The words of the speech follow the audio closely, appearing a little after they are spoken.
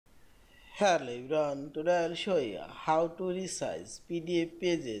Hello everyone, today I will show you how to resize PDF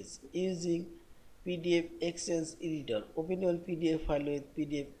pages using PDF-XChange Editor. Open your PDF file with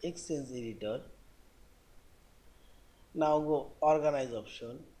PDF-XChange Editor. Now go Organize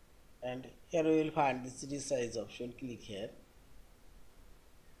option and here we will find this resize option. Click here.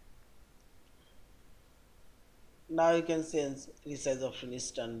 Now you can change resize option is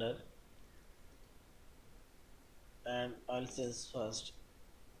standard and I'll change first.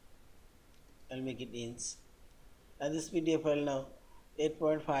 I'll make it inch and this PDF file now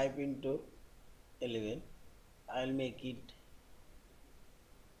 8.5 into 11. I'll make it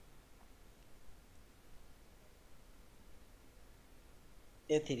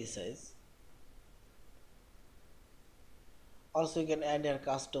A3 size. Also you can add your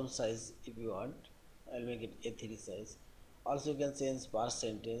custom size if you want. I'll make it A3 size. Also you can change per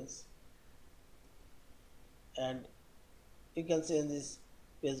sentence and you can change this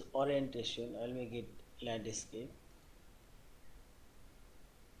page orientation. I'll make it landscape.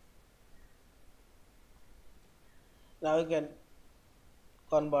 Now you can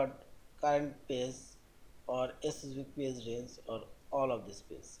convert current page or specific page range or all of this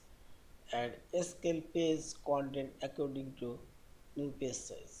page and scale page content according to new page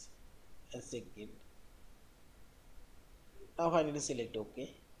size and check it. Now finally select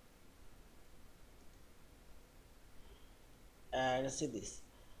OK and see this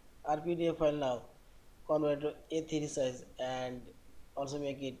our PDF file now convert to A3 size and also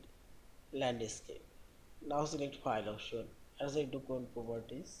make it landscape. Now select file option and select document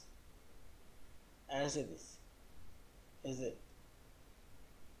properties and see this is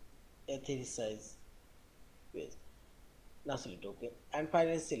A3 size page. Now select OK and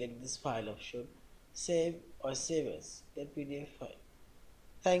finally select this file option, save or save as your PDF file.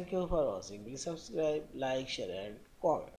 Thank you for watching. Please subscribe, like, share and comment.